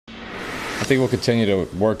think we'll continue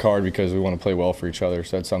to work hard because we want to play well for each other.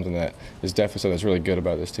 So that's something that is definitely something that's really good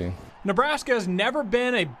about this team. Nebraska has never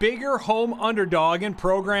been a bigger home underdog in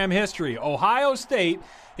program history. Ohio State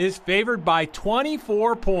is favored by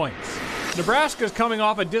 24 points. Nebraska is coming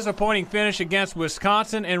off a disappointing finish against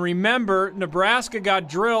Wisconsin, and remember, Nebraska got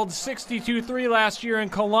drilled 62-3 last year in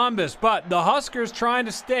Columbus, but the Huskers trying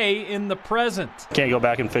to stay in the present. Can't go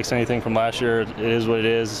back and fix anything from last year. It is what it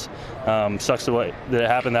is. Sucks that it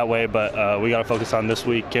happened that way, but we got to focus on this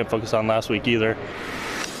week. Can't focus on last week either.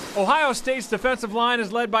 Ohio State's defensive line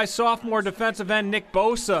is led by sophomore defensive end Nick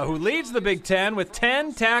Bosa, who leads the Big Ten with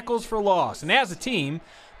 10 tackles for loss. And as a team,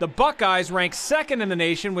 the Buckeyes rank second in the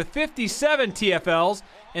nation with 57 TFLs,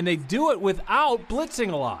 and they do it without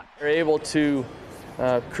blitzing a lot. They're able to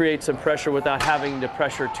create some pressure without having to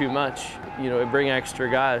pressure too much, bring extra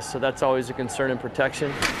guys. So that's always a concern in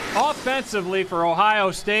protection. Offensively for Ohio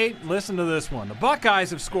State, listen to this one. The Buckeyes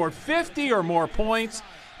have scored 50 or more points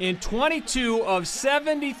in 22 of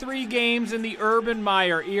 73 games in the Urban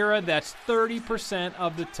Meyer era. That's 30%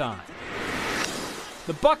 of the time.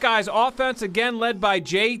 The Buckeyes offense again led by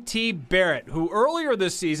J.T. Barrett, who earlier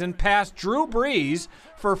this season passed Drew Brees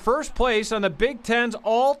for first place on the Big Ten's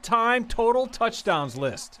all-time total touchdowns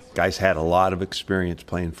list. Guys had a lot of experience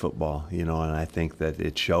playing football, and I think that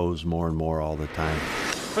it shows more and more all the time.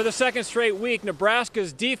 For the second straight week,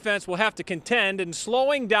 Nebraska's defense will have to contend in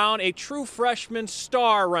slowing down a true freshman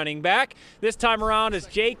star running back. This time around is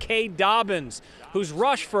J.K. Dobbins, who's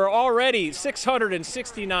rushed for already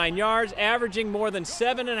 669 yards, averaging more than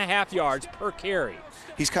 7.5 yards per carry.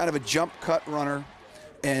 He's kind of a jump cut runner,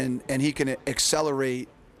 and he can accelerate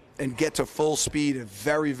and get to full speed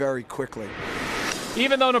very, very quickly.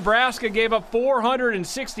 Even though Nebraska gave up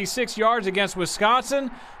 466 yards against Wisconsin,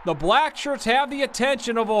 the Blackshirts have the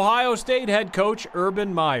attention of Ohio State head coach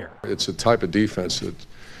Urban Meyer. It's a type of defense that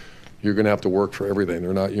you're going to have to work for everything.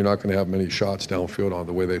 You're not going to have many shots downfield on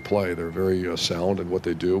the way they play. They're very sound in what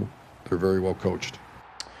they do. They're very well coached.